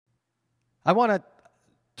I want to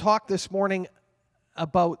talk this morning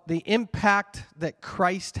about the impact that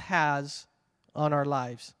Christ has on our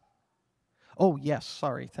lives. Oh, yes,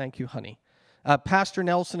 sorry. Thank you, honey. Pastor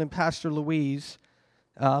Nelson and Pastor Louise,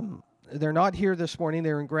 they're not here this morning.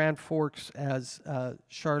 They're in Grand Forks, as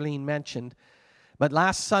Charlene mentioned. But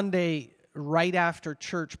last Sunday, right after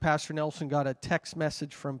church, Pastor Nelson got a text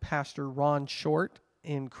message from Pastor Ron Short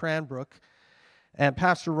in Cranbrook. And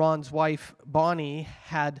Pastor Ron's wife, Bonnie,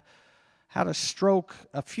 had a stroke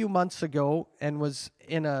a few months ago and was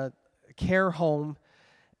in a care home.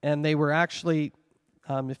 And they were actually,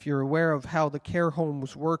 if you're aware of how the care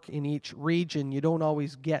homes work in each region, you don't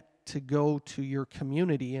always get to go to your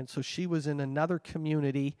community. And so she was in another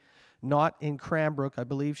community, not in Cranbrook. I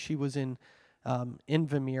believe she was in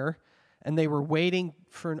Invermere. And they were waiting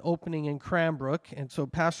for an opening in Cranbrook. And so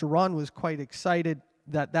Pastor Ron was quite excited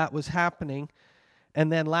that that was happening. And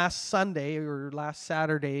then last Sunday or last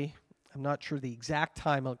Saturday, I'm not sure the exact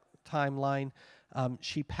timeline,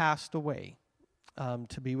 she passed away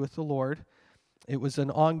to be with the Lord. It was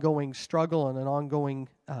an ongoing struggle and an ongoing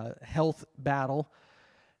health battle.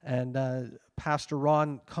 And Pastor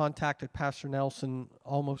Ron contacted Pastor Nelson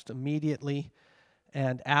almost immediately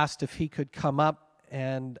and asked if he could come up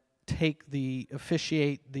and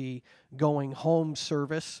officiate the going home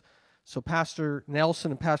service. So Pastor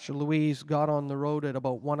Nelson and Pastor Louise got on the road at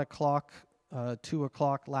about 1 o'clock, 2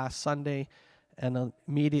 o'clock last Sunday, and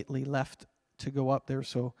immediately left to go up there.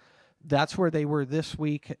 So that's where they were this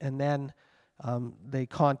week. And then they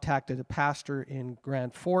contacted a pastor in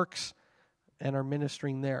Grand Forks and are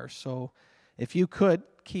ministering there. So if you could,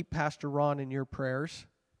 keep Pastor Ron in your prayers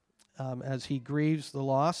as he grieves the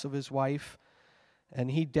loss of his wife. And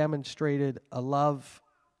he demonstrated a love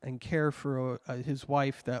and care for his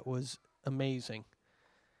wife that was amazing.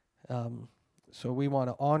 So we want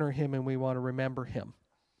to honor him and we want to remember him.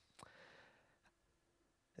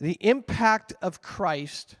 The impact of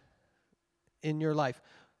Christ in your life.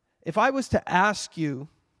 If I was to ask you,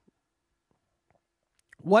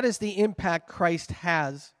 what is the impact Christ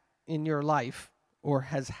has in your life or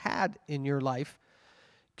has had in your life,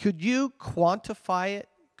 could you quantify it?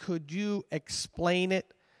 Could you explain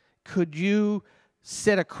it? Could you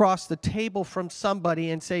sit across the table from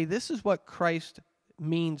somebody and say, this is what Christ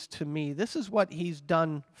means to me. This is what he's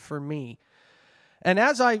done for me. And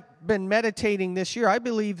as I've been meditating this year, I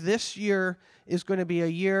believe this year is going to be a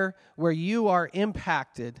year where you are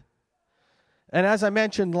impacted. And as I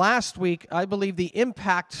mentioned last week, I believe the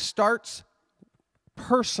impact starts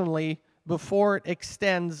personally before it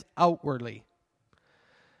extends outwardly.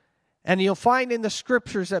 And you'll find in the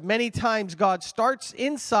scriptures that many times God starts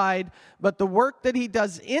inside, but the work that he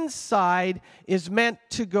does inside is meant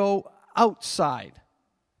to go outside.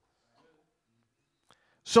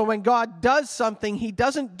 So when God does something, he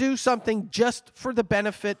doesn't do something just for the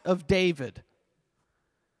benefit of David.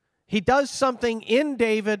 He does something in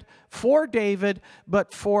David,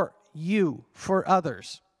 but for you, for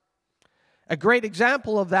others. A great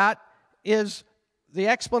example of that is the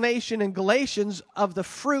explanation in Galatians of the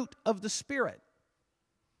fruit of the Spirit.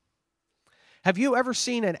 Have you ever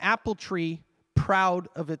seen an apple tree proud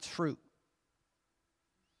of its fruit?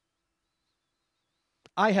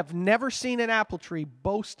 I have never seen an apple tree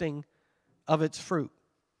boasting of its fruit.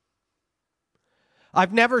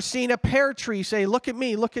 I've never seen a pear tree say, look at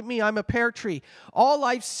me, I'm a pear tree. All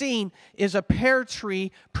I've seen is a pear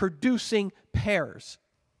tree producing pears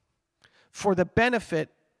for the benefit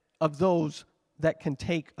of those that can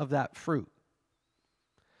take of that fruit.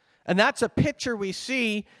 And that's a picture we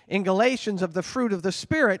see in Galatians of the fruit of the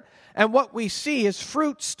Spirit. And what we see is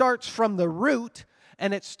fruit starts from the root,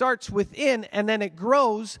 and it starts within, and then it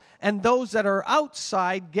grows, and those that are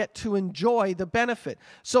outside get to enjoy the benefit.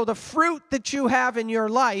 So the fruit that you have in your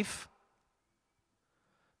life,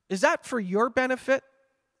 is that for your benefit?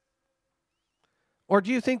 Or do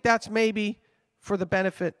you think that's maybe for the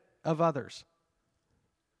benefit of others?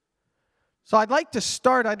 So I'd like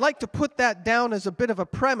to put that down as a bit of a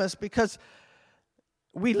premise, because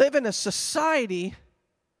we live in a society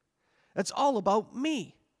that's all about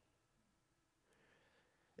me.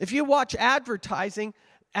 If you watch advertising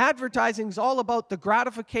is all about the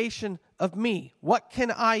gratification of me. What can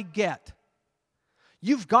I get?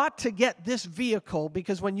 You've got to get this vehicle,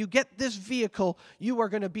 because when you get this vehicle, you are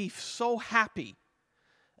going to be so happy.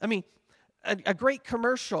 I mean, a great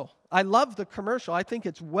commercial, I love the commercial, I think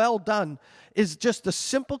it's well done, is just a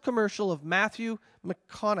simple commercial of Matthew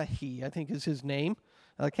McConaughey, I think is his name.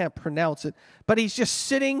 I can't pronounce it. But he's just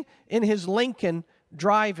sitting in his Lincoln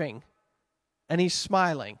driving, and he's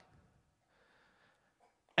smiling.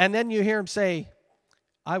 And then you hear him say,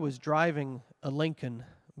 I was driving a Lincoln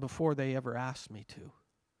before they ever asked me to,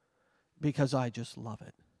 because I just love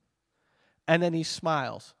it. And then he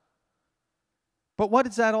smiles. But what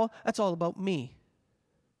is that all? That's all about me.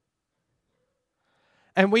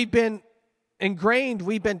 And we've been ingrained,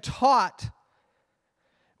 we've been taught,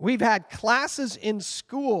 we've had classes in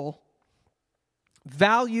school,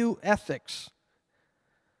 value ethics,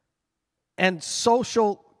 and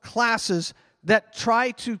social classes that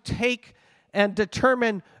try to take and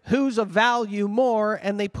determine who's of value more,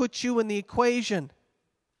 and they put you in the equation.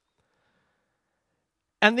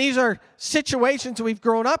 And these are situations we've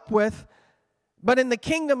grown up with, but in the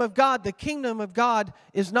kingdom of God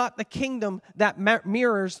is not the kingdom that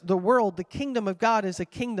mirrors the world. The kingdom of God is a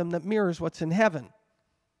kingdom that mirrors what's in heaven.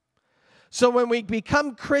 So when we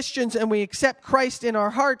become Christians and we accept Christ in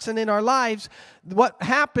our hearts and in our lives, what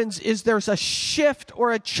happens is there's a shift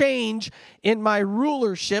or a change in my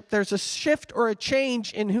rulership. There's a shift or a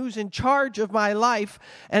change in who's in charge of my life.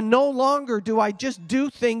 And no longer do I just do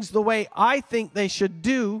things the way I think they should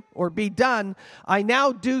do or be done. I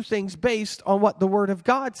now do things based on what the Word of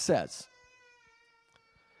God says.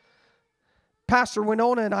 Pastor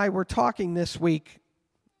Winona and I were talking this week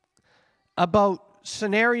about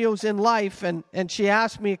scenarios in life, and she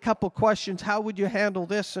asked me a couple questions. How would you handle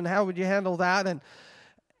this and how would you handle that?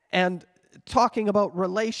 And talking about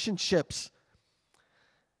relationships.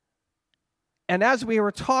 And as we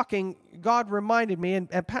were talking, God reminded me,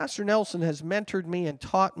 and Pastor Nelson has mentored me and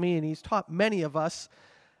taught me, and he's taught many of us.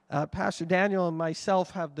 Pastor Daniel and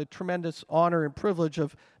myself have the tremendous honor and privilege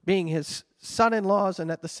of being his son-in-laws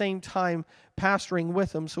and at the same time pastoring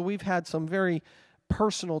with him. So we've had some very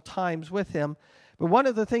personal times with him. But one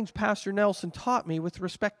of the things Pastor Nelson taught me with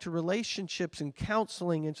respect to relationships and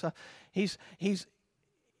counseling and stuff, he's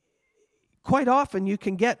quite often you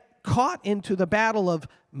can get caught into the battle of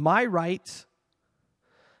my rights,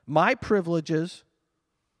 my privileges,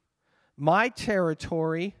 my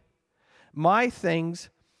territory, my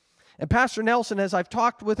things. And Pastor Nelson, as I've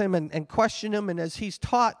talked with him and questioned him, and as he's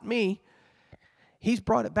taught me, he's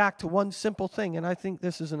brought it back to one simple thing, and I think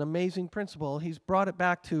this is an amazing principle. He's brought it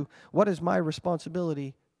back to, what is my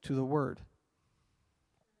responsibility to the Word?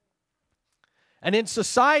 And in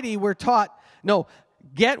society, we're taught, no,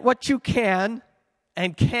 get what you can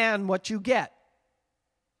and can what you get.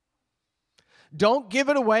 Don't give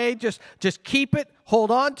it away. Just keep it,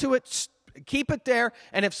 hold on to it, keep it there.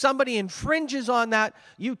 And if somebody infringes on that,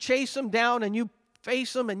 you chase them down and you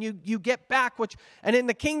face them and you get back. And in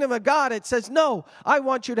the kingdom of God, it says, no, I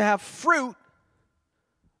want you to have fruit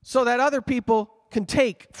so that other people can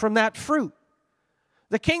take from that fruit.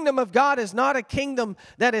 The kingdom of God is not a kingdom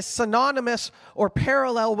that is synonymous or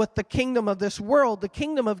parallel with the kingdom of this world. The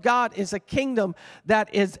kingdom of God is a kingdom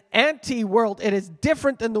that is anti-world. It is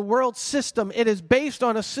different than the world system. It is based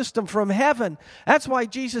on a system from heaven. That's why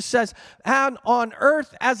Jesus says, and on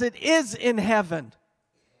earth as it is in heaven.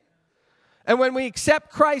 And when we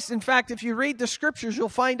accept Christ, in fact, if you read the scriptures, you'll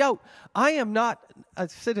find out, I am not a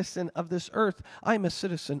citizen of this earth. I am a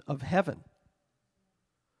citizen of heaven.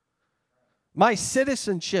 My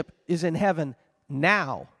citizenship is in heaven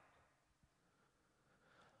now.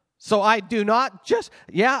 So I do not just,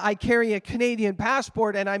 I carry a Canadian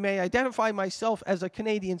passport and I may identify myself as a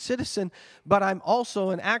Canadian citizen, but I'm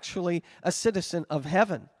also actually a citizen of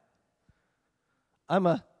heaven. I'm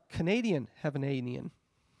a Canadian Heavenian.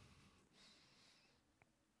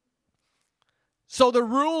 So the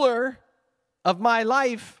ruler of my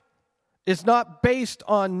life is not based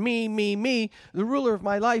on me. The ruler of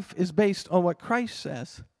my life is based on what Christ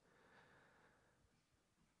says.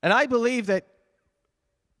 And I believe that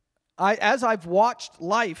as I've watched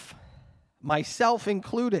life, myself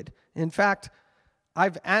included, in fact,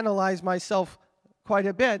 I've analyzed myself quite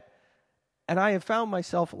a bit, and I have found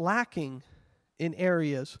myself lacking in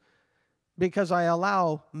areas because I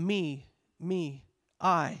allow me,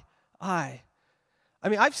 I. I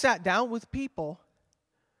mean, I've sat down with people,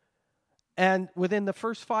 and within the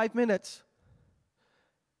first 5 minutes,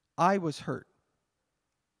 I was hurt.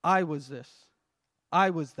 I was this. I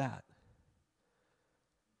was that.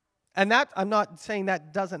 And that, I'm not saying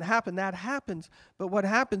that doesn't happen. That happens. But what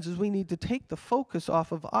happens is we need to take the focus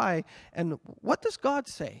off of I. And what does God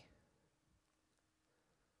say?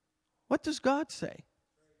 What does God say?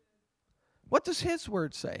 What does His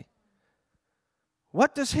Word say?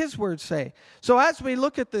 What does His Word say? So as we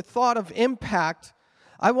look at the thought of impact,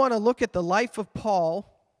 I want to look at the life of Paul.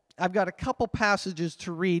 I've got a couple passages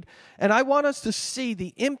to read, and I want us to see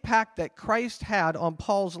the impact that Christ had on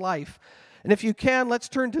Paul's life. And if you can, let's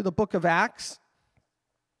turn to the book of Acts.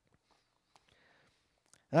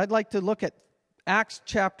 And I'd like to look at Acts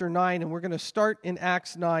chapter 9, and we're going to start in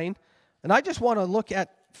Acts 9. And I just want to look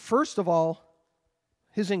at first of all,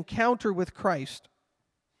 his encounter with Christ.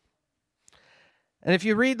 And if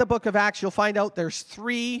you read the book of Acts, you'll find out there's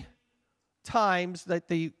 3 times that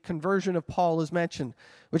the conversion of Paul is mentioned,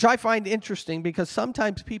 which I find interesting because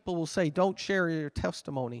sometimes people will say, don't share your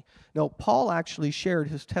testimony. No, Paul actually shared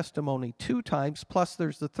his testimony 2 times, plus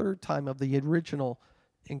there's the 3rd time of the original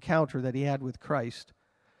encounter that he had with Christ.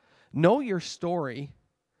 Know your story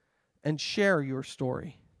and share your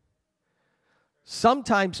story.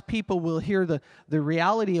 Sometimes people will hear the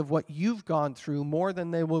reality of what you've gone through more than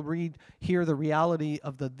they will hear the reality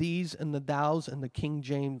of the these and the thous and the King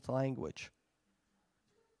James language.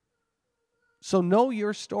 So know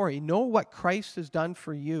your story. Know what Christ has done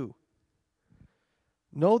for you.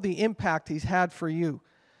 Know the impact he's had for you.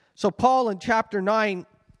 So Paul in chapter 9,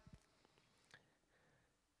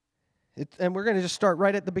 and we're going to just start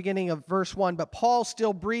right at the beginning of verse 1, but Paul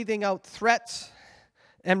still breathing out threats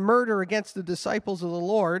and murder against the disciples of the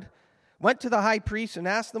Lord, went to the high priest and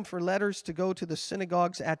asked them for letters to go to the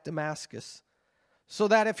synagogues at Damascus, so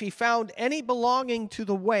that if he found any belonging to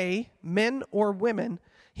the way, men or women,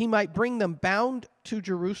 he might bring them bound to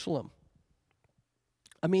Jerusalem.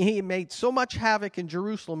 I mean, he made so much havoc in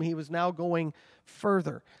Jerusalem, he was now going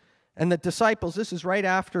further. And the disciples, this is right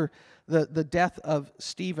after the death of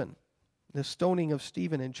Stephen, the stoning of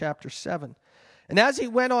Stephen in chapter 7. And as he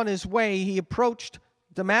went on his way, he approached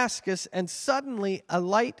Damascus, and suddenly a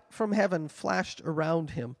light from heaven flashed around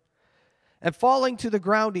him. And falling to the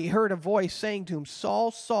ground, he heard a voice saying to him,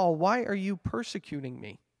 Saul, Saul, why are you persecuting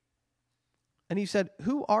me? And he said,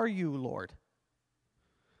 Who are you, Lord?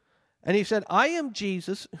 And he said, I am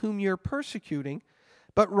Jesus, whom you're persecuting,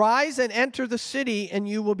 but rise and enter the city, and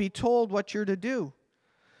you will be told what you're to do.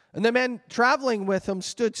 And the men traveling with him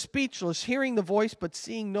stood speechless, hearing the voice, but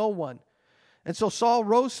seeing no one. And so Saul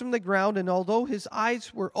rose from the ground, and although his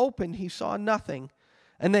eyes were opened, he saw nothing.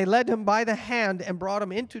 And they led him by the hand and brought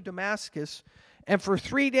him into Damascus. And for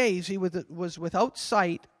 3 days he was without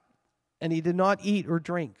sight, and he did not eat or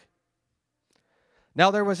drink.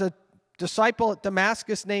 Now there was a disciple at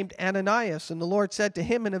Damascus named Ananias, and the Lord said to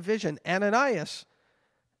him in a vision, Ananias.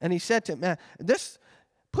 And he said to him,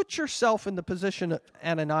 put yourself in the position of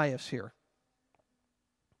Ananias here.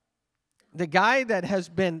 The guy that has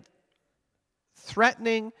been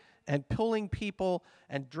threatening and pulling people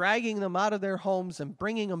and dragging them out of their homes and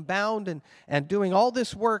bringing them bound and doing all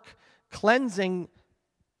this work, cleansing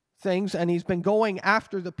things, and he's been going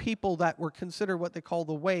after the people that were considered what they call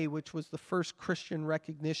the Way, which was the first Christian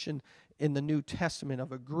recognition in the New Testament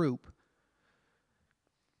of a group.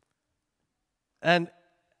 And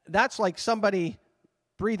that's like somebody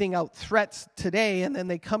breathing out threats today, and then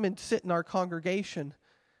they come and sit in our congregation.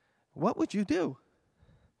 What would you do?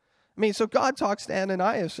 I mean, so God talks to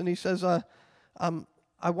Ananias, and he says, I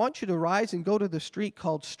want you to rise and go to the street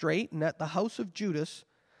called Straight, and at the house of Judas,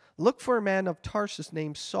 look for a man of Tarsus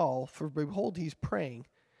named Saul, for behold, he's praying.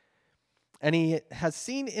 And he has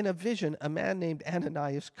seen in a vision a man named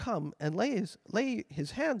Ananias come and lay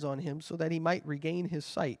his hands on him so that he might regain his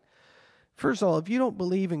sight. First of all, if you don't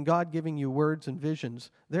believe in God giving you words and visions,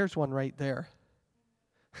 there's one right there.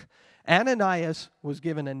 Ananias was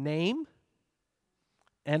given a name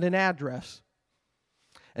and an address.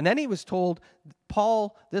 And then he was told,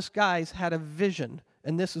 Paul, this guy's had a vision,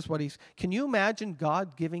 and this is what can you imagine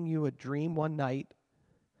God giving you a dream one night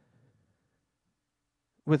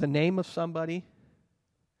with a name of somebody,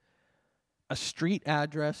 a street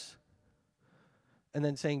address, and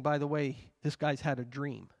then saying, by the way, this guy's had a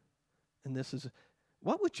dream, and this is,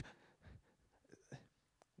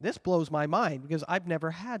 this blows my mind because I've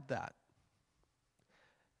never had that.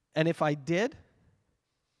 And if I did,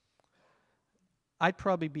 I'd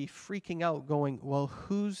probably be freaking out going, well,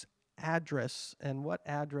 whose address and what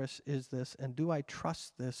address is this? And do I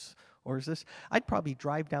trust this? Or is this? I'd probably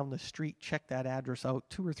drive down the street, check that address out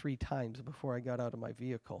 2 or 3 times before I got out of my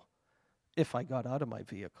vehicle. If I got out of my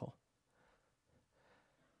vehicle.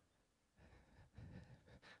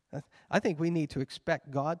 I think we need to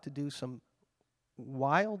expect God to do some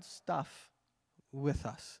wild stuff with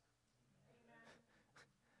us.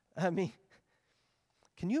 I mean,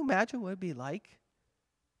 can you imagine what it'd be like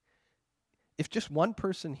if just one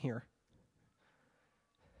person here,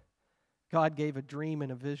 God gave a dream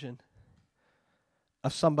and a vision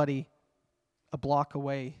of somebody a block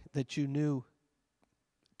away that you knew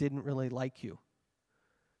didn't really like you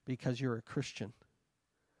because you're a Christian.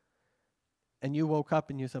 And you woke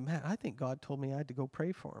up and you said, man, I think God told me I had to go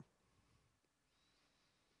pray for him.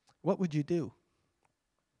 What would you do?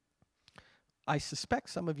 I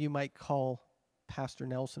suspect some of you might call Pastor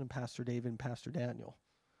Nelson and Pastor David and Pastor Daniel.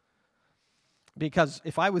 Because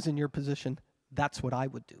if I was in your position, That's what I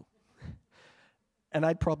would do. And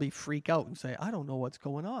I'd probably freak out and say, I don't know what's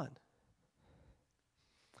going on.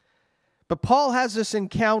 But Paul has this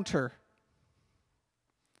encounter.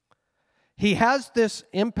 He has this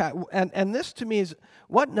impact. And this to me is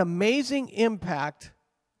what an amazing impact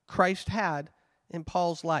Christ had in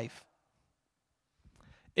Paul's life.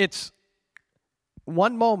 It's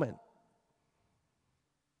one moment.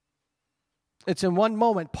 It's in one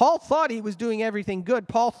moment. Paul thought he was doing everything good.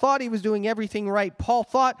 Paul thought he was doing everything right. Paul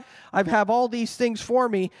thought, I have all these things for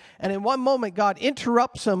me. And in one moment, God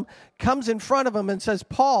interrupts him, comes in front of him and says,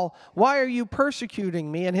 Paul, why are you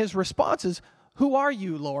persecuting me? And his response is, who are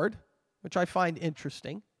you, Lord? Which I find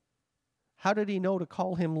interesting. How did he know to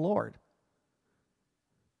call him Lord?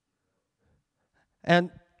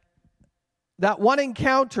 And that one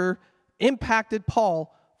encounter impacted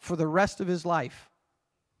Paul for the rest of his life.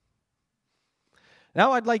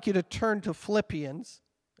 Now I'd like you to turn to Philippians.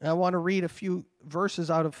 And I want to read a few verses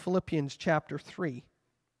out of Philippians chapter 3.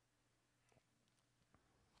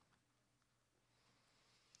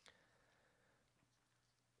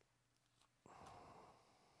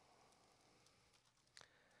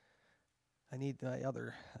 I need my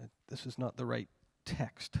other, this is not the right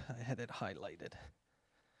text. I had it highlighted.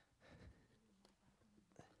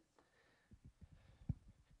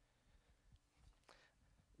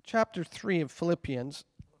 Chapter 3 of Philippians,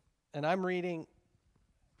 and I'm reading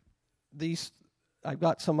these, I've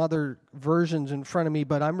got some other versions in front of me,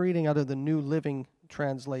 but I'm reading out of the New Living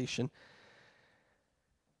Translation.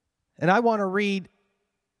 And I want to read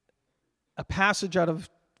a passage out of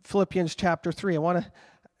Philippians chapter 3. I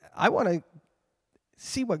want to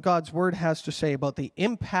see what God's Word has to say about the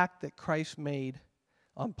impact that Christ made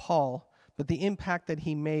on Paul, but the impact that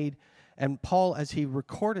he made. And Paul, as he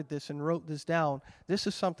recorded this and wrote this down, this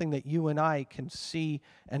is something that you and I can see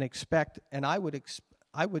and expect. And I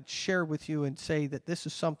would share with you and say that this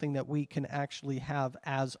is something that we can actually have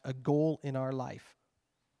as a goal in our life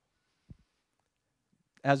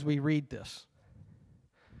as we read this.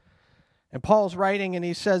 And Paul's writing and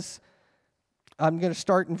he says, I'm going to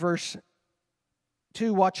start in verse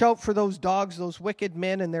 2. Watch out for those dogs, those wicked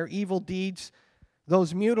men and their evil deeds,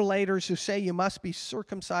 those mutilators who say you must be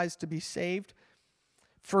circumcised to be saved.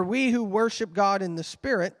 For we who worship God in the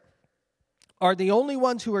Spirit are the only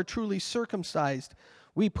ones who are truly circumcised.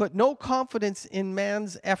 We put no confidence in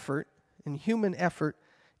man's effort, in human effort.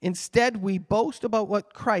 Instead, we boast about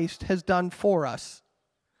what Christ has done for us.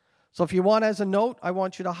 So if you want as a note, I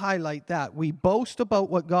want you to highlight that. We boast about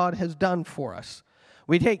what God has done for us.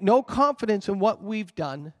 We take no confidence in what we've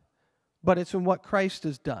done, but it's in what Christ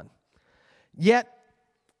has done. Yet,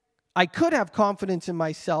 I could have confidence in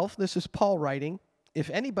myself. This is Paul writing. If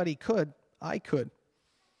anybody could, I could.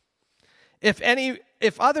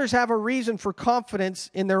 If others have a reason for confidence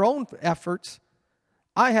in their own efforts,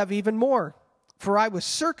 I have even more. For I was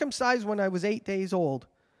circumcised when I was 8 days old,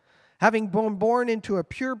 having been born into a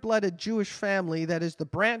pure-blooded Jewish family that is the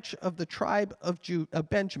branch of the tribe of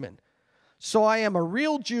Benjamin. So I am a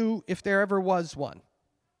real Jew if there ever was one.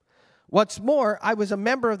 What's more, I was a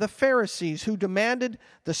member of the Pharisees who demanded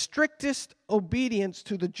the strictest obedience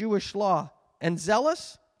to the Jewish law. And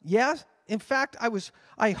zealous? Yes. In fact,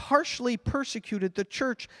 I harshly persecuted the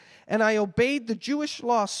church, and I obeyed the Jewish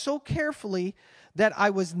law so carefully that I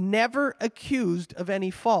was never accused of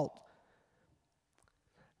any fault.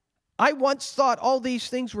 I once thought all these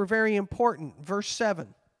things were very important. Verse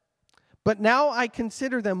 7. But now I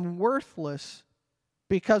consider them worthless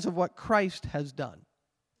because of what Christ has done.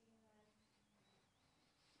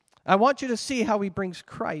 I want you to see how he brings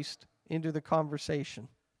Christ into the conversation.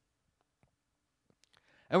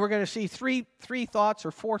 And we're going to see three thoughts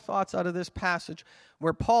or four thoughts out of this passage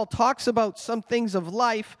where Paul talks about some things of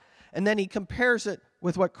life and then he compares it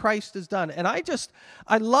with what Christ has done. And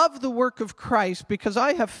I love the work of Christ because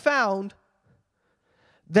I have found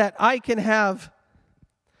that I can have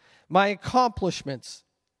my accomplishments,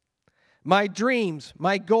 my dreams,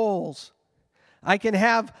 my goals. I can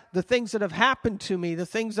have the things that have happened to me, the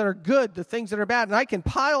things that are good, the things that are bad, and I can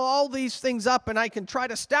pile all these things up and I can try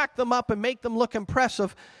to stack them up and make them look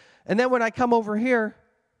impressive. And then when I come over here,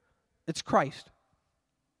 it's Christ.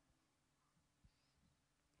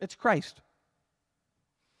 It's Christ.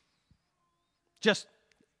 Just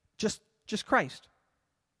Christ.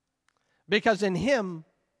 Because in him,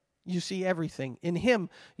 you see everything. In him,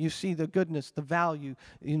 you see the goodness, the value.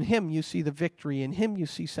 In him, you see the victory. In him, you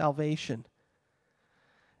see salvation.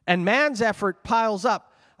 And man's effort piles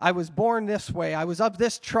up. I was born this way. I was of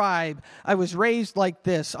this tribe. I was raised like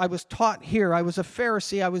this. I was taught here. I was a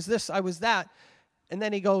Pharisee. I was this. I was that. And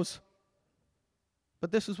then he goes,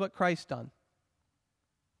 but this is what Christ done.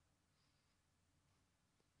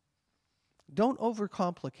 don't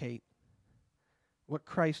overcomplicate what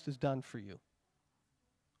Christ has done for you.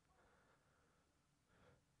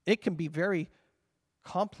 It can be very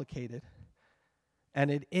complicated, and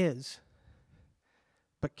it is,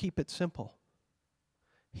 but keep it simple.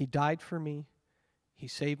 He died for me. He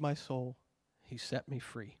saved my soul. He set me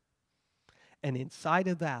free. And inside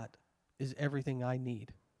of that is everything I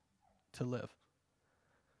need to live.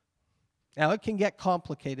 Now, it can get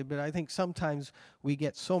complicated, but I think sometimes we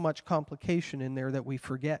get so much complication in there that we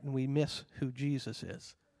forget and we miss who Jesus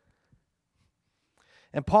is.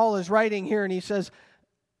 And Paul is writing here and he says,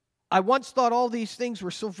 I once thought all these things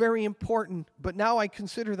were so very important, but now I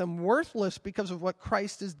consider them worthless because of what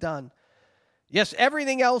Christ has done. Yes,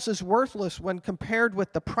 everything else is worthless when compared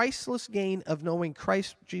with the priceless gain of knowing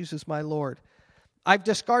Christ Jesus my Lord. I've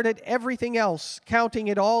discarded everything else, counting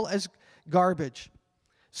it all as garbage,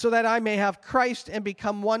 so that I may have Christ and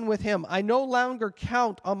become one with him. I no longer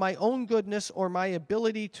count on my own goodness or my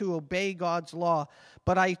ability to obey God's law,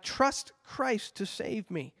 but I trust Christ to save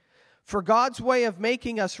me. For God's way of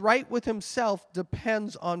making us right with himself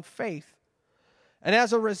depends on faith. And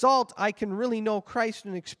as a result, I can really know Christ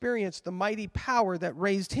and experience the mighty power that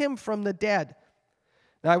raised him from the dead.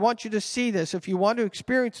 Now, I want you to see this. If you want to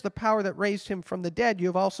experience the power that raised him from the dead,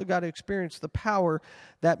 you've also got to experience the power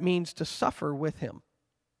that means to suffer with him.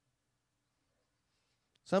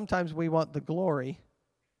 Sometimes we want the glory,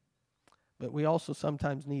 but we also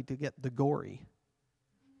sometimes need to get the gory.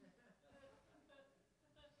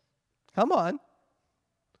 Come on.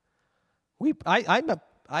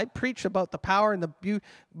 I preach about the power and the beauty,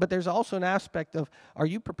 but there's also an aspect of, are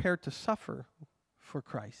you prepared to suffer for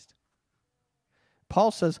Christ?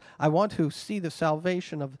 Paul says, I want to see the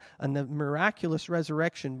salvation of and the miraculous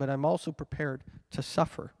resurrection, but I'm also prepared to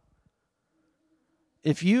suffer.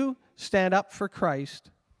 If you stand up for Christ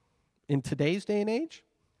in today's day and age,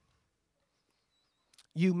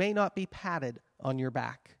 you may not be patted on your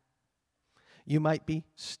back. You might be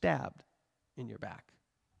stabbed in your back.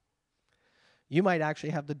 You might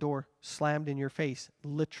actually have the door slammed in your face,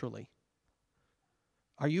 literally.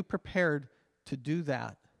 Are you prepared to do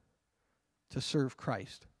that to serve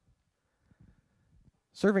Christ?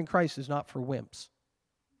 Serving Christ is not for wimps.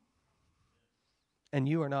 And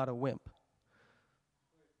you are not a wimp.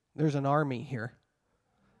 There's an army here.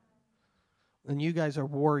 And you guys are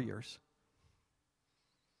warriors.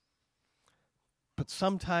 But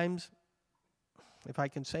sometimes, if I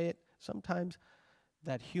can say it, sometimes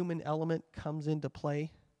that human element comes into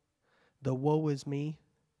play. The woe is me.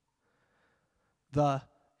 The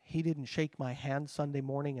he didn't shake my hand Sunday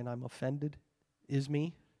morning and I'm offended is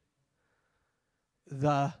me.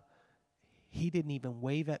 The he didn't even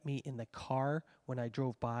wave at me in the car when I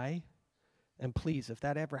drove by. And please, if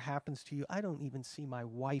that ever happens to you, I don't even see my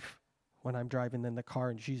wife when I'm driving in the car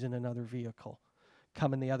and she's in another vehicle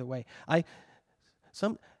coming the other way.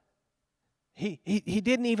 He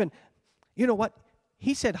didn't even, you know what?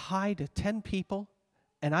 He said hi to 10 people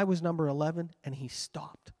and I was number 11 and he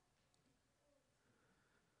stopped.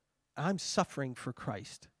 I'm suffering for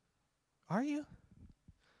Christ. Are you?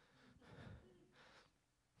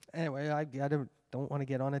 Anyway, I don't want to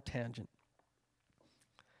get on a tangent.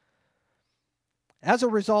 As a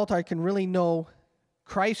result, I can really know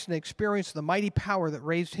Christ and experience the mighty power that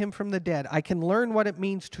raised him from the dead. I can learn what it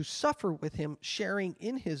means to suffer with him, sharing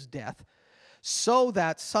in his death, so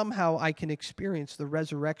that somehow I can experience the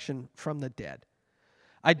resurrection from the dead.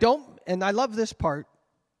 And I love this part,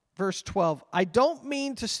 verse 12. I don't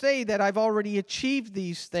mean to say that I've already achieved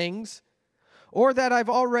these things or that I've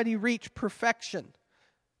already reached perfection.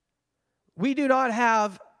 We do not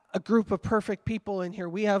have a group of perfect people in here.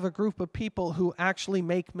 We have a group of people who actually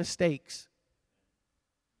make mistakes.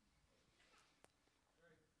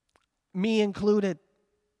 Me included.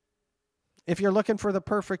 If you're looking for the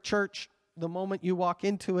perfect church, the moment you walk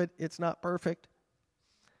into it, it's not perfect.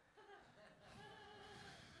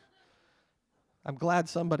 I'm glad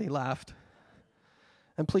somebody laughed.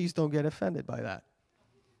 And please don't get offended by that,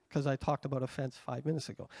 because I talked about offense 5 minutes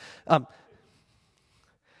ago.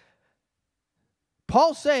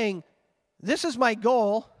 Paul's saying, this is my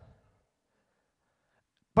goal,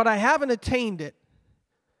 but I haven't attained it.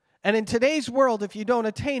 And in today's world, if you don't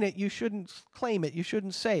attain it, you shouldn't claim it. You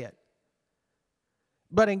shouldn't say it.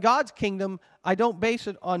 But in God's kingdom, I don't base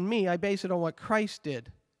it on me. I base it on what Christ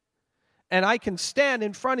did. And I can stand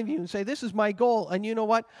in front of you and say, this is my goal. And you know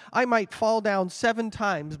what? I might fall down 7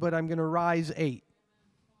 times, but I'm going to rise 8.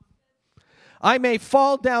 I may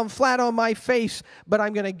fall down flat on my face, but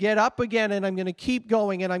I'm going to get up again and I'm going to keep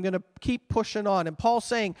going and I'm going to keep pushing on. And Paul's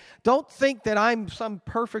saying, don't think that I'm some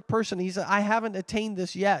perfect person. He said, I haven't attained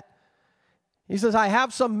this yet. He says, I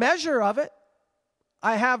have some measure of it.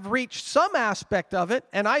 I have reached some aspect of it,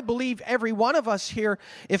 and I believe every one of us here,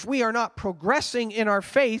 if we are not progressing in our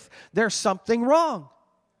faith, there's something wrong.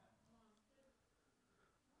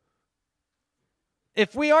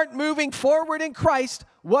 If we aren't moving forward in Christ,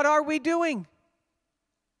 what are we doing?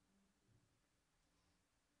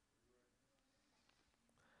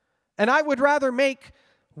 And I would rather make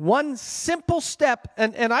one simple step,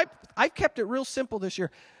 and I've kept it real simple this year.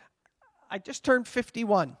 I just turned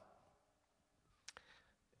 51.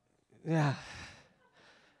 Yeah.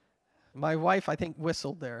 My wife, I think,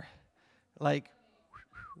 whistled there. Like,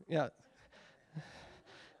 yeah.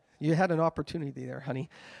 You had an opportunity there, honey.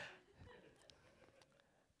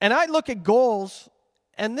 And I look at goals,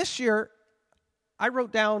 and this year, I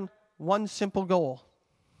wrote down one simple goal.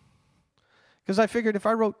 Because I figured if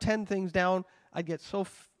I wrote 10 things down, I'd get so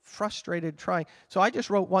frustrated trying. So I just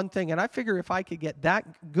wrote one thing, and I figure if I could get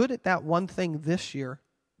that good at that one thing this year,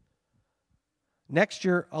 next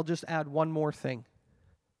year I'll just add one more thing.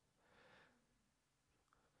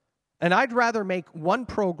 And I'd rather make one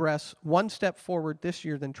progress, one step forward this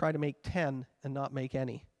year than try to make 10 and not make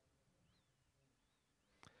any.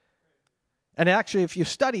 And actually, if you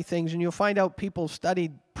study things, and you'll find out people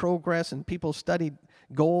studied progress and people studied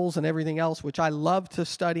goals and everything else, which I love to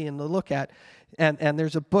study and to look at. And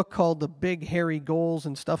there's a book called The Big Hairy Goals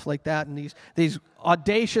and stuff like that, and these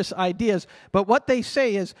audacious ideas. But what they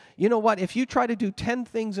say is, you know what, if you try to do 10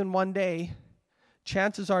 things in one day,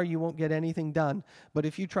 chances are you won't get anything done. But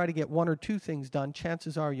if you try to get 1 or 2 things done,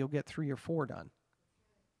 chances are you'll get 3 or 4 done.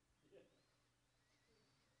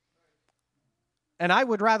 And I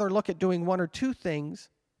would rather look at doing 1 or 2 things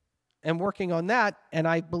and working on that, and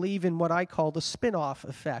I believe in what I call the spin-off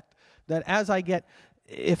effect. That as I get,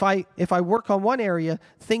 if I work on one area,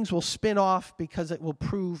 things will spin off because it will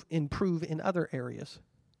improve in other areas.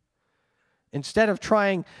 Instead of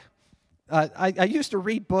trying, I used to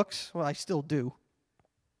read books, well, I still do,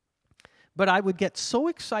 but I would get so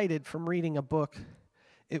excited from reading a book,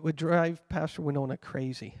 it would drive Pastor Winona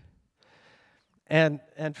crazy. And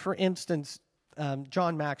for instance,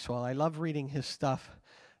 John Maxwell, I love reading his stuff.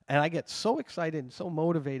 And I get so excited and so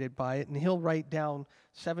motivated by it. And he'll write down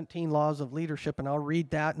 17 laws of leadership, and I'll read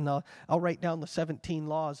that, and I'll write down the 17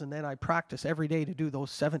 laws, and then I practice every day to do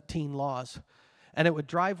those 17 laws. And it would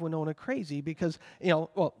drive Winona crazy because,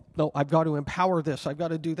 well, no, I've got to empower this. I've got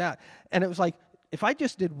to do that. And it was like, if I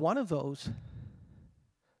just did one of those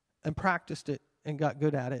and practiced it and got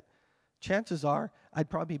good at it, chances are I'd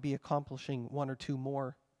probably be accomplishing 1 or 2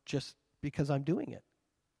 more just because I'm doing it.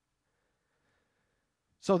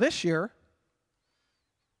 So this year,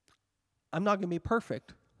 I'm not going to be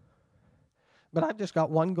perfect, but I've just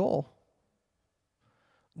got one goal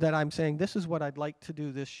that I'm saying, this is what I'd like to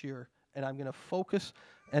do this year, and I'm going to focus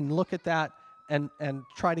and look at that and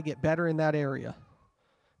try to get better in that area.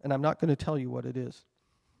 And I'm not going to tell you what it is.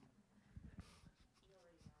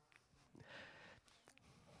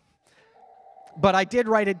 But I did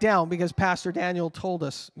write it down because Pastor Daniel told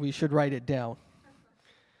us we should write it down.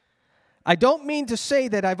 I don't mean to say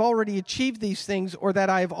that I've already achieved these things or that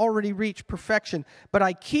I have already reached perfection, but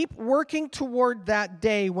I keep working toward that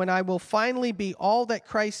day when I will finally be all that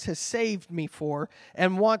Christ has saved me for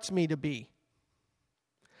and wants me to be.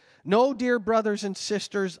 No, dear brothers and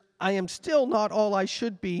sisters, I am still not all I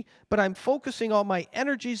should be, but I'm focusing all my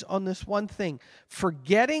energies on this one thing,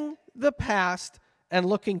 forgetting the past and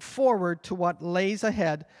looking forward to what lays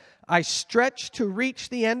ahead. I stretch to reach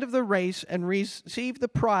the end of the race and receive the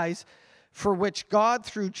prize for which God,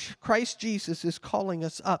 through Christ Jesus, is calling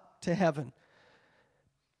us up to heaven.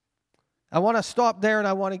 I want to stop there, and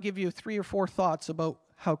I want to give you 3 or 4 thoughts about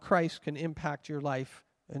how Christ can impact your life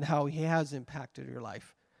and how he has impacted your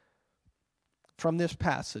life from this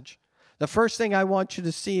passage. The first thing I want you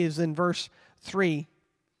to see is in verse 3,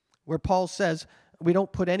 where Paul says, we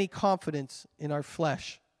don't put any confidence in our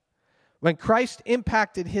flesh. When Christ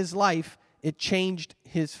impacted his life, it changed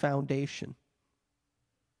his foundation.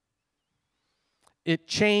 It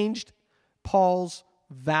changed Paul's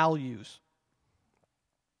values.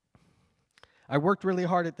 I worked really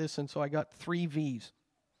hard at this, and so I got 3 V's.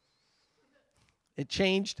 It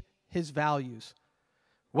changed his values.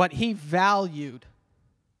 What he valued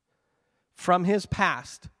from his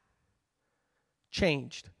past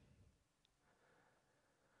changed.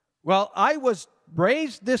 Well, I was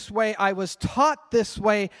raised this way, I was taught this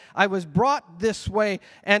way, I was brought this way.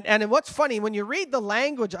 And what's funny, when you read the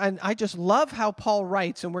language, and I just love how Paul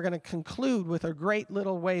writes, and we're going to conclude with a great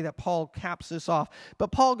little way that Paul caps this off.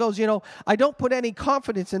 But Paul goes, I don't put any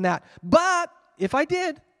confidence in that. But if I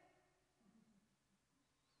did,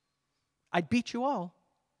 I'd beat you all.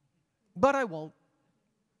 But I won't.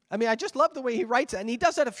 I mean, I just love the way he writes it. And he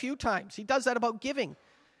does that a few times. He does that about giving.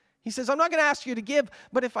 He says, I'm not going to ask you to give,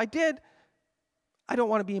 but if I did, I don't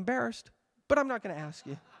want to be embarrassed, but I'm not going to ask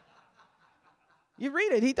you. You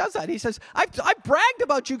read it. He does that. He says, I bragged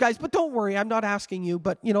about you guys, but don't worry. I'm not asking you.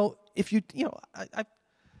 But, if you,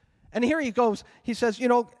 and here he goes. He says,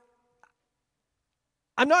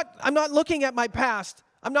 I'm not looking at my past.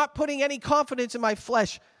 I'm not putting any confidence in my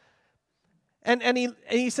flesh. And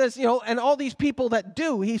he says, and all these people that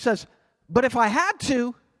do, he says, but if I had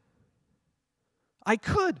to, I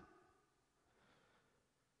could.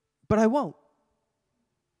 But I won't.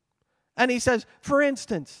 And he says, for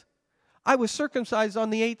instance, I was circumcised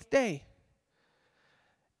on the 8th day.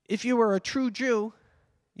 If you were a true Jew,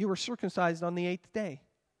 you were circumcised on the 8th day.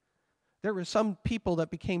 There were some people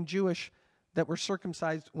that became Jewish that were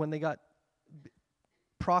circumcised when they got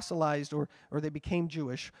proselytized or they became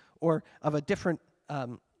Jewish, or of a different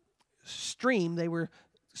stream, they were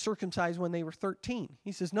circumcised when they were 13.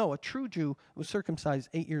 He says, no, a true Jew was circumcised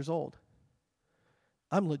 8 years old.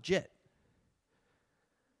 I'm legit.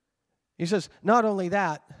 He says, not only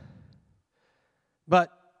that,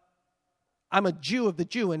 but I'm a Jew of the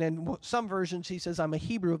Jew. And in some versions, he says, I'm a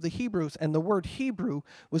Hebrew of the Hebrews. And the word Hebrew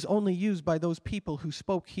was only used by those people who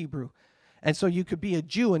spoke Hebrew. And so you could be a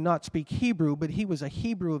Jew and not speak Hebrew, but he was a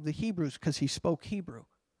Hebrew of the Hebrews because he spoke Hebrew.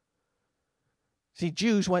 See,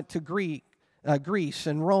 Jews went to Greece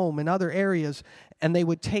and Rome and other areas, and they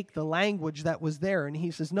would take the language that was there. And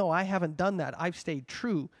he says, no, I haven't done that. I've stayed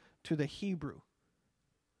true to the Hebrew.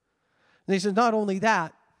 And he says, not only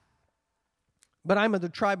that, but I'm of the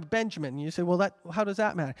tribe of Benjamin. And you say, well, how does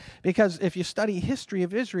that matter? Because if you study history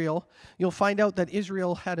of Israel, you'll find out that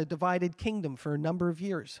Israel had a divided kingdom for a number of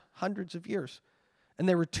years, hundreds of years. And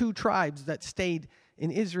there were two tribes that stayed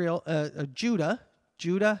in Israel, Judah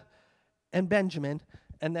and Benjamin,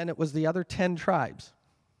 and then it was the other 10 tribes.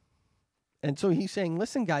 And so he's saying,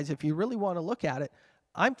 listen, guys, if you really want to look at it,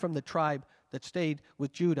 I'm from the tribe that stayed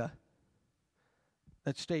with Judah,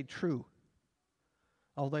 that stayed true.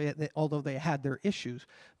 Although they had their issues,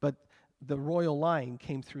 but the royal line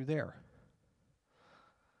came through there.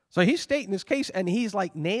 So he's stating his case, and he's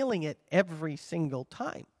like nailing it every single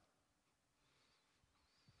time.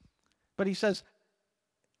 But he says,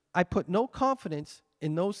 I put no confidence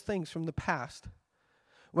in those things from the past.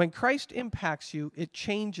 When Christ impacts you, it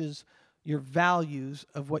changes your values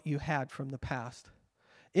of what you had from the past.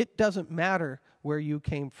 It doesn't matter where you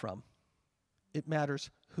came from. It matters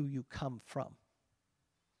who you come from.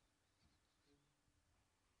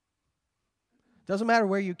 Doesn't matter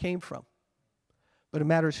where you came from, but it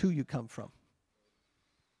matters who you come from.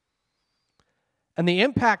 And the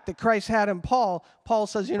impact that Christ had in Paul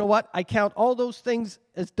says, you know what? I count all those things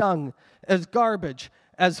as dung, as garbage,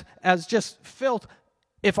 as just filth,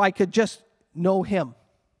 if I could just know him.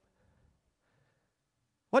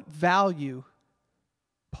 What value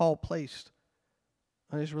Paul placed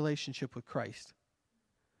on his relationship with Christ.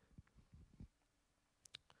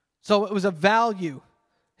 So it was a value.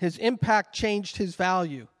 His impact changed his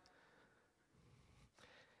value.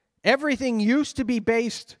 Everything used to be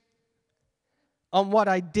based on what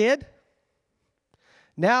I did.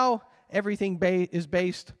 Now everything is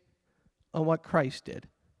based on what Christ did.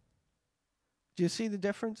 Do you see the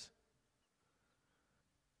difference?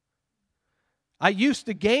 I used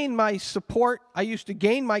to gain my support. I used to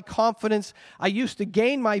gain my confidence. I used to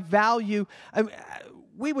gain my value.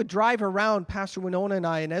 We would drive around, Pastor Winona and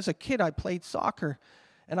I, and as a kid I played soccer.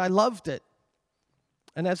 And I loved it.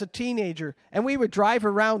 And as a teenager, and we would drive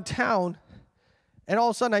around town, and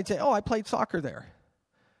all of a sudden I'd say, oh, I played soccer there.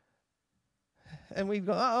 And we'd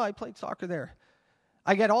go, oh, I played soccer there.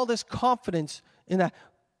 I get all this confidence in that.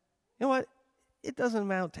 You know what? It doesn't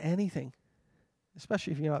amount to anything,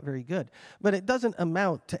 especially if you're not very good. But it doesn't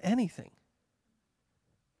amount to anything.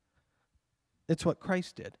 It's what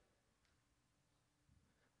Christ did.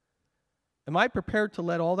 Am I prepared to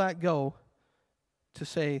let all that go to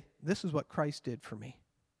say, this is what Christ did for me?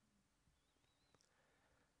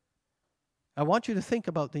 I want you to think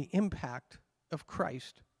about the impact of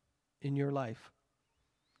Christ in your life.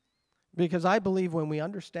 Because I believe when we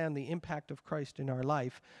understand the impact of Christ in our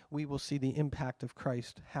life, we will see the impact of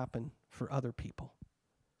Christ happen for other people.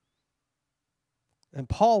 And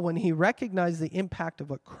Paul, when he recognized the impact of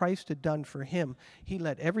what Christ had done for him, he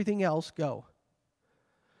let everything else go.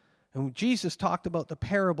 And Jesus talked about the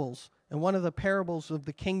parables, and one of the parables of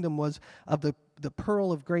the kingdom was of the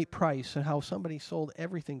pearl of great price, and how somebody sold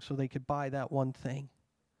everything so they could buy that one thing.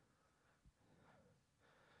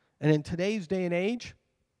 And in today's day and age,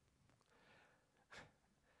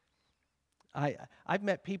 I've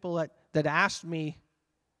met people that asked me,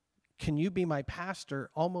 can you be my pastor?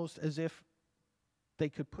 Almost as if they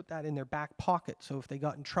could put that in their back pocket. So if they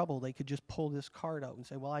got in trouble, they could just pull this card out and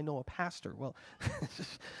say, well, I know a pastor. Well,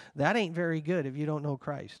 that ain't very good if you don't know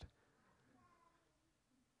Christ.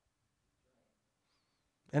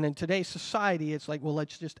 And in today's society, it's like, well,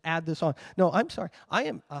 let's just add this on. No, I'm sorry. I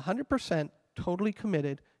am 100% totally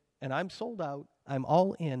committed, and I'm sold out. I'm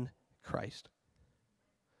all in Christ.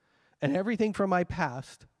 And everything from my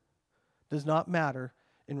past does not matter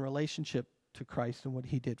in relationship to Christ and what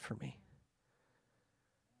he did for me.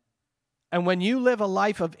 And when you live a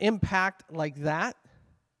life of impact like that,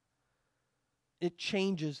 it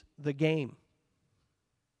changes the game.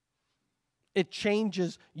 It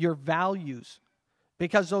changes your values.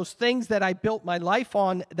 Because those things that I built my life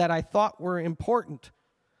on that I thought were important,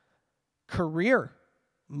 career,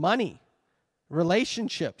 money,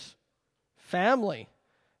 relationships, family,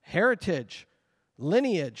 heritage,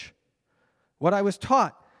 lineage, what I was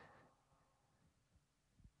taught,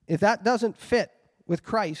 if that doesn't fit with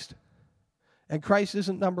Christ, and Christ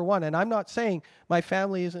isn't number one, and I'm not saying my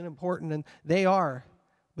family isn't important, and they are,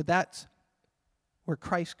 but that's where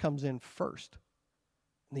Christ comes in first.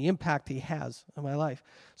 The impact he has on my life.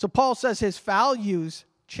 So Paul says his values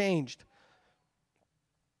changed.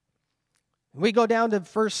 We go down to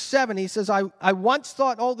verse 7. He says, I once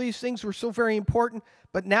thought all these things were so very important,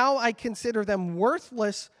 but now I consider them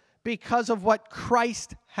worthless because of what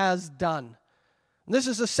Christ has done. And this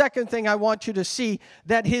is the second thing I want you to see,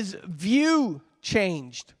 that his view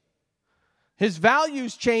changed. His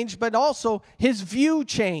values changed, but also his view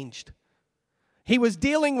changed. He was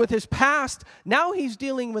dealing with his past. Now he's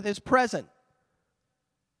dealing with his present.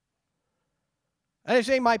 And I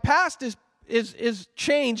say my past is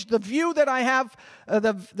changed. The view that I have,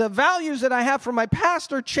 the values that I have from my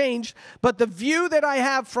past are changed, but the view that I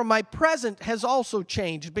have from my present has also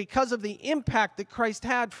changed because of the impact that Christ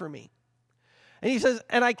had for me. And he says,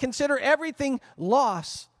 and I consider everything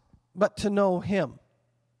loss but to know him.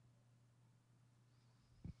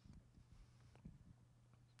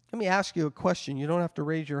 Let me ask you a question. You don't have to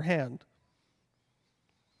raise your hand.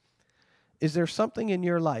 Is there something in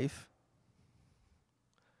your life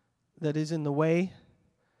that is in the way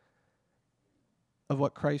of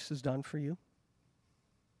what Christ has done for you?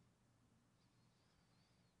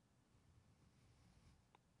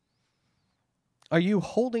 Are you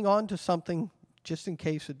holding on to something just in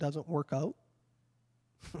case it doesn't work out?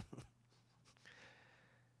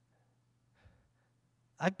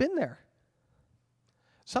 I've been there.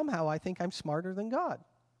 Somehow I think I'm smarter than God.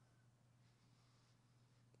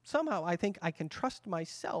 Somehow I think I can trust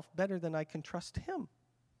myself better than I can trust him.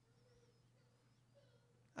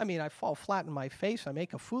 I mean, I fall flat in my face, I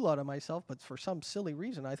make a fool out of myself, but for some silly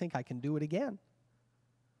reason I think I can do it again.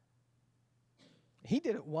 He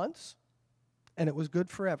did it once, and it was good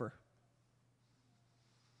forever.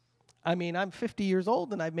 I mean, I'm 50 years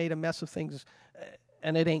old and I've made a mess of things,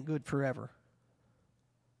 and it ain't good forever.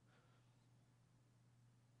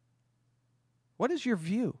 What is your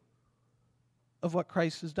view of what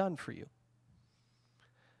Christ has done for you?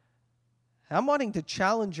 I'm wanting to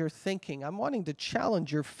challenge your thinking. I'm wanting to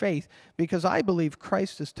challenge your faith because I believe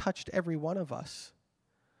Christ has touched every one of us.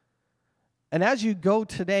 And as you go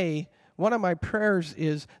today, one of my prayers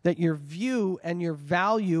is that your view and your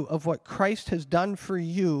value of what Christ has done for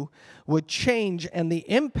you would change, and the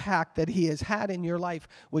impact that he has had in your life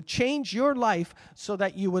would change your life so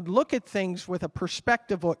that you would look at things with a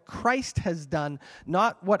perspective of what Christ has done,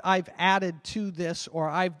 not what I've added to this or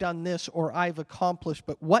I've done this or I've accomplished,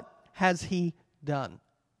 but what has he done?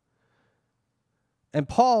 And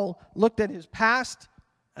Paul looked at his past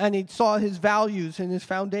and he saw his values and his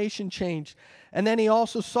foundation changed. And then he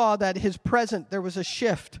also saw that his present, there was a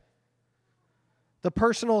shift. The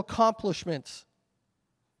personal accomplishments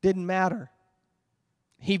didn't matter.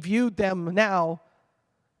 He viewed them now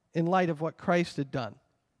in light of what Christ had done.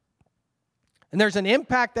 And there's an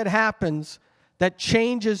impact that happens that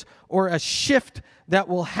changes, or a shift that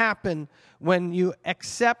will happen when you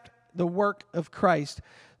accept the work of Christ.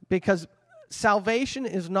 Because salvation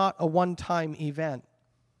is not a one-time event.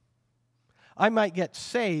 I might get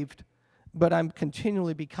saved, but I'm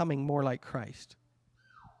continually becoming more like Christ.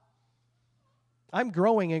 I'm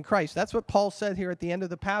growing in Christ. That's what Paul said here at the end of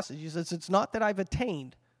the passage. He says, it's not that I've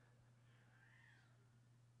attained.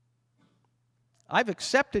 I've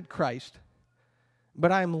accepted Christ,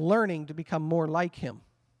 but I'm learning to become more like him.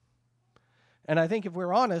 And I think if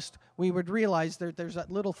we're honest, we would realize there's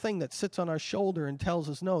that little thing that sits on our shoulder and tells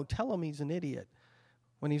us, no, tell him he's an idiot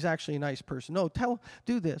when he's actually a nice person. No,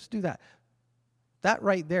 do this, do that. That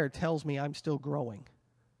right there tells me I'm still growing.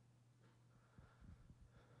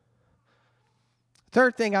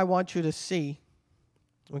 Third thing I want you to see,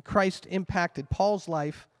 when Christ impacted Paul's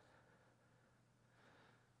life,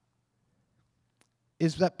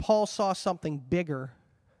 is that Paul saw something bigger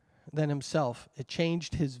than himself. It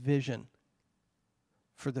changed his vision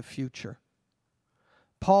for the future.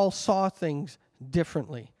 Paul saw things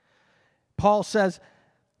differently. Paul says,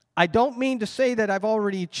 I don't mean to say that I've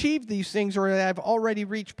already achieved these things or that I've already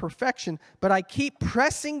reached perfection, but I keep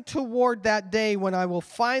pressing toward that day when I will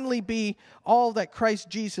finally be all that Christ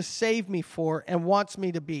Jesus saved me for and wants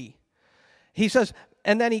me to be. He says,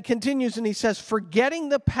 and then he continues and he says, forgetting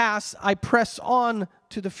the past, I press on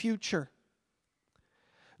to the future.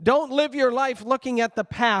 Don't live your life looking at the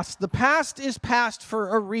past. The past is past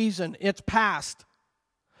for a reason. It's past.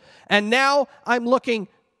 And now I'm looking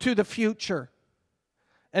to the future.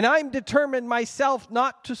 And I'm determined myself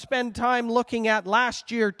not to spend time looking at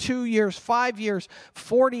last year, 2 years, 5 years,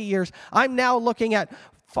 40 years. I'm now looking at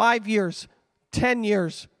 5 years, 10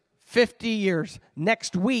 years, 50 years,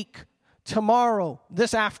 next week, tomorrow,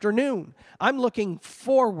 this afternoon. I'm looking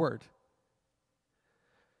forward.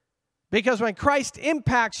 Because when Christ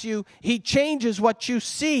impacts you, he changes what you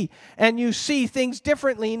see, and you see things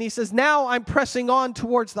differently. And he says, now I'm pressing on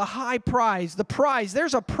towards the high prize, the prize.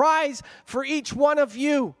 There's a prize for each one of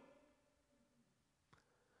you.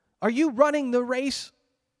 Are you running the race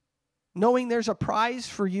knowing there's a prize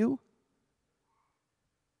for you?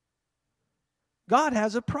 God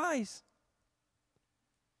has a prize.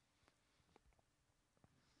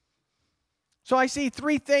 So I see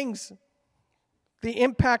three things. The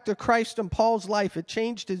impact of Christ in Paul's life. It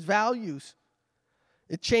changed his values.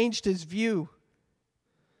 It changed his view.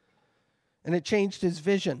 And it changed his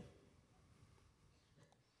vision.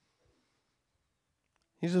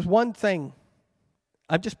 He says, one thing.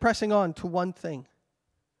 I'm just pressing on to one thing.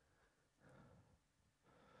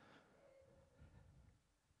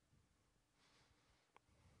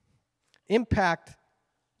 Impact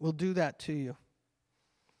will do that to you.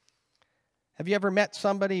 Have you ever met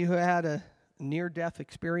somebody who had a near-death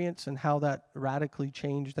experience and how that radically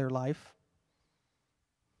changed their life?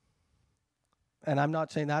 And I'm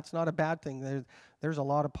not saying that's not a bad thing. There's a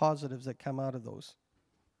lot of positives that come out of those.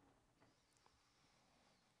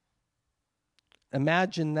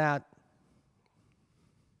 Imagine that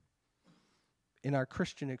in our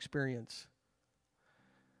Christian experience.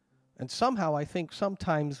 And somehow I think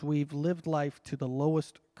sometimes we've lived life to the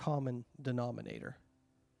lowest common denominator.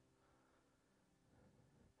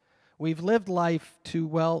 We've lived life to,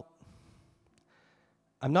 well,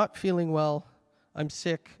 I'm not feeling well, I'm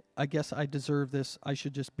sick, I guess I deserve this, I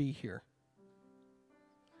should just be here.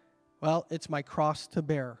 Well, it's my cross to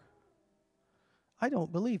bear. I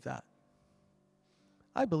don't believe that.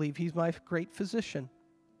 I believe he's my great physician.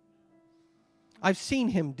 I've seen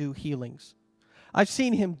him do healings. I've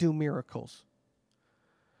seen him do miracles.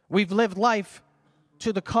 We've lived life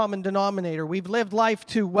to the common denominator. We've lived life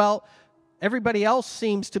to, well, everybody else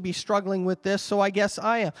seems to be struggling with this, so I guess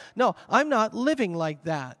I am. No, I'm not living like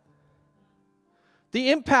that. The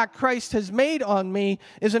impact Christ has made on me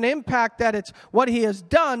is an impact that it's what he has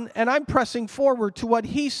done, and I'm pressing forward to what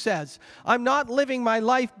he says. I'm not living my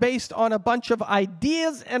life based on a bunch of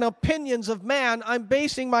ideas and opinions of man. I'm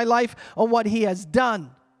basing my life on what he has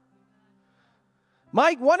done.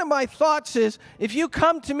 One of my thoughts is, if you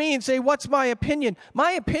come to me and say, what's my opinion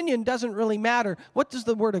doesn't really matter. What does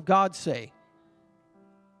the Word of God say?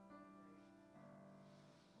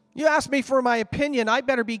 You ask me for my opinion, I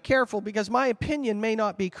better be careful because my opinion may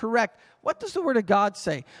not be correct. What does the Word of God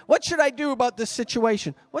say? What should I do about this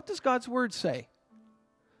situation? What does God's Word say?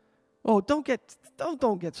 Oh, don't get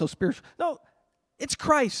so spiritual. No, it's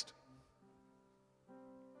Christ.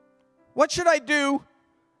 What should I do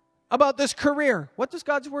about this career? What does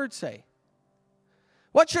God's Word say?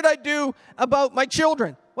 What should I do about my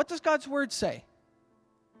children? What does God's Word say?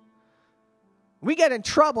 We get in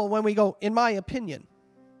trouble when we go, in my opinion.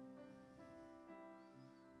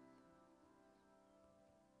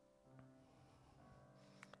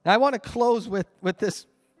 Now, I want to close with this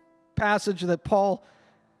passage that Paul,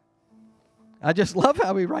 I just love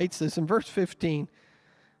how he writes this in verse 15.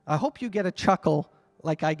 I hope you get a chuckle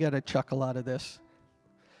like I get a chuckle out of this.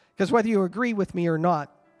 Because whether you agree with me or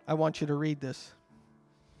not, I want you to read this.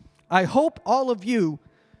 I hope all of you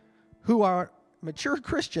who are mature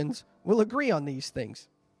Christians will agree on these things.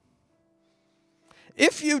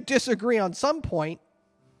 If you disagree on some point,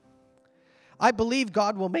 I believe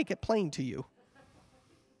God will make it plain to you.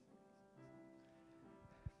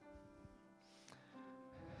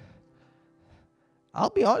 I'll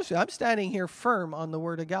be honest with you, I'm standing here firm on the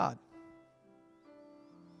Word of God.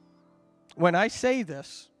 When I say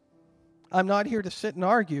this, I'm not here to sit and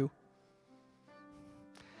argue.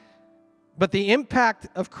 But the impact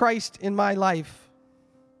of Christ in my life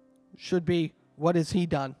should be, what has He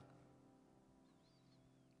done?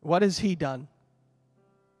 What has He done?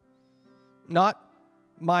 Not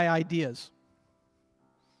my ideas.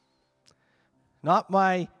 Not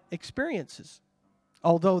my experiences.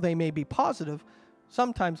 Although they may be positive,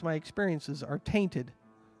 sometimes my experiences are tainted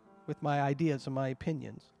with my ideas and my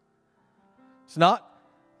opinions. It's not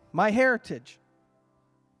my heritage.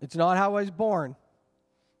 It's not how I was born.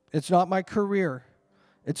 It's not my career.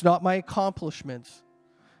 It's not my accomplishments.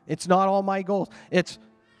 It's not all my goals. It's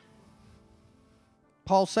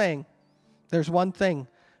Paul saying, there's one thing,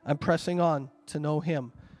 I'm pressing on to know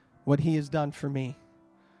Him, what He has done for me.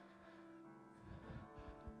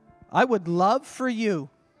 I would love for you,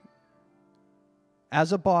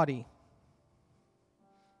 as a body,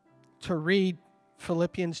 to read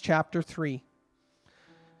Philippians chapter 3.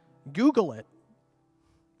 Google it.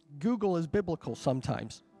 Google is biblical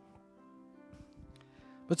sometimes.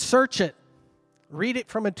 But search it. Read it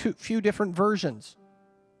from a few different versions.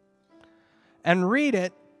 And read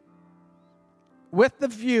it with the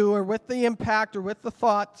view or with the impact or with the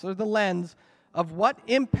thoughts or the lens of what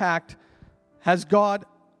impact has God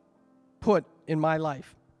put in my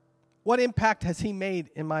life? What impact has He made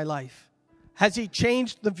in my life? Has He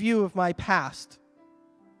changed the view of my past?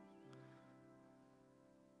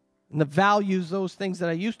 And the values, those things that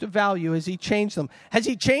I used to value, has He changed them? Has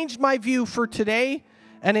He changed my view for today?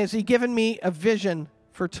 And has He given me a vision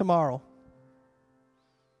for tomorrow?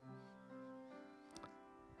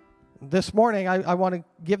 This morning, I want to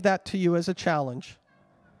give that to you as a challenge.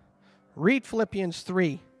 Read Philippians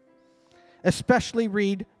 3. Especially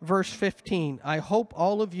read verse 15. I hope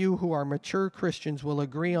all of you who are mature Christians will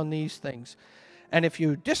agree on these things. And if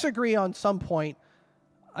you disagree on some point,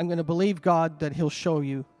 I'm going to believe God that He'll show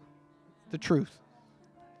you the truth.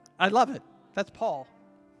 I love it. That's Paul.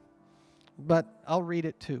 But I'll read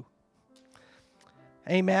it too.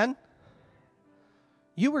 Amen.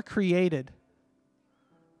 You were created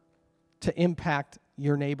to impact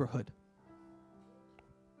your neighborhood.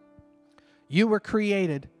 You were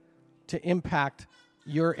created to impact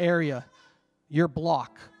your area, your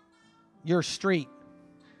block, your street,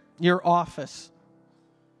 your office,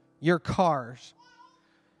 your cars.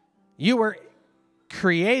 You were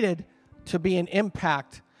created to be an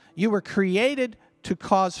impact. You were created to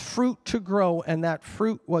cause fruit to grow, and that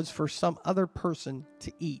fruit was for some other person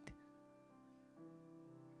to eat.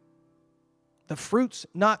 The fruit's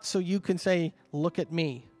not so you can say, look at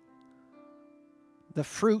me. The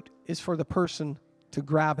fruit is for the person to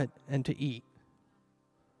grab it and to eat.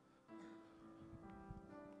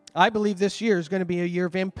 I believe this year is going to be a year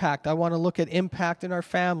of impact. I want to look at impact in our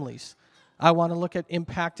families. I want to look at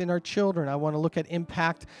impact in our children. I want to look at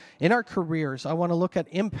impact in our careers. I want to look at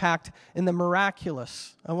impact in the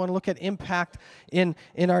miraculous. I want to look at impact in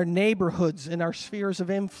our neighborhoods, in our spheres of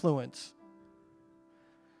influence.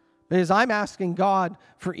 Because I'm asking God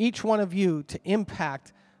for each one of you to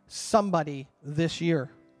impact somebody this year.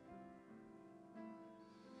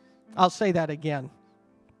 I'll say that again.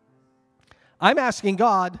 I'm asking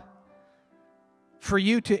God for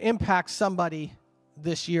you to impact somebody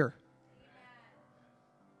this year.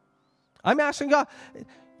 I'm asking God,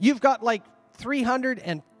 you've got like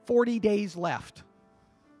 340 days left.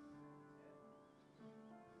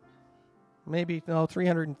 Maybe, no,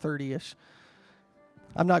 330-ish.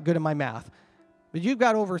 I'm not good at my math. But you've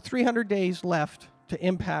got over 300 days left to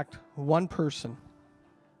impact one person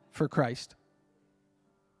for Christ.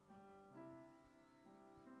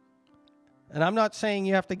 And I'm not saying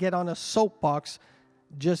you have to get on a soapbox.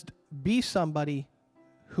 Just be somebody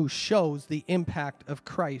who shows the impact of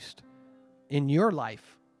Christ in your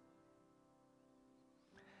life.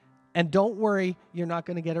 And don't worry, you're not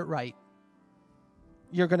going to get it right.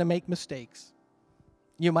 You're going to make mistakes.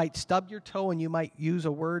 You might stub your toe and you might use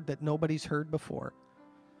a word that nobody's heard before.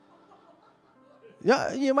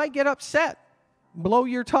 Yeah, you might get upset, blow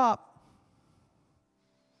your top.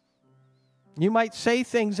 You might say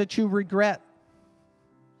things that you regret.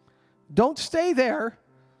 Don't stay there.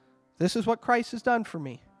 This is what Christ has done for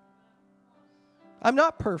me. I'm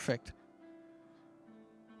not perfect.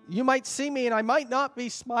 You might see me and I might not be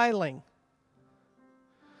smiling.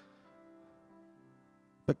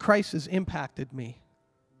 But Christ has impacted me.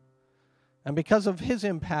 And because of His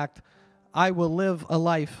impact, I will live a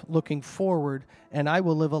life looking forward, and I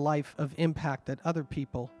will live a life of impact that other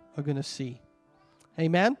people are going to see.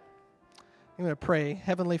 Amen? I'm going to pray.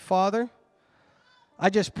 Heavenly Father, I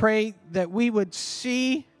just pray that we would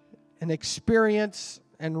see and experience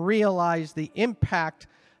and realize the impact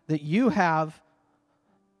that You have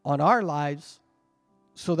on our lives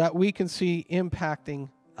so that we can see impacting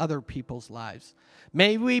other people's lives.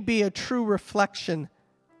 May we be a true reflection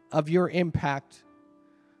of your impact.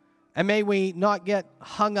 And may we not get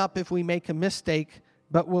hung up if we make a mistake,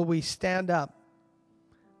 but will we stand up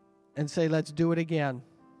and say, let's do it again,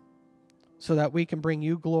 so that we can bring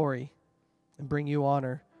you glory and bring you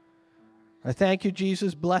honor. I thank you,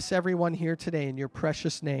 Jesus. Bless everyone here today in your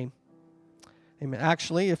precious name. Amen.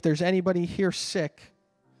 Actually, if there's anybody here sick,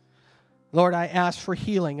 Lord, I ask for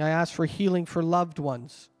healing. I ask for healing for loved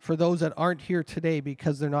ones, for those that aren't here today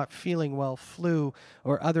because they're not feeling well, flu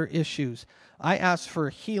or other issues. I ask for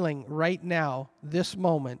healing right now, this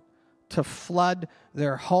moment, to flood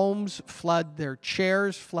their homes, flood their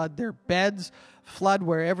chairs, flood their beds, flood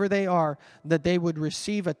wherever they are, that they would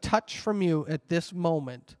receive a touch from you at this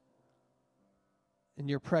moment. In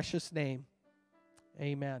your precious name,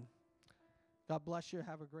 amen. God bless you.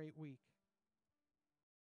 Have a great week.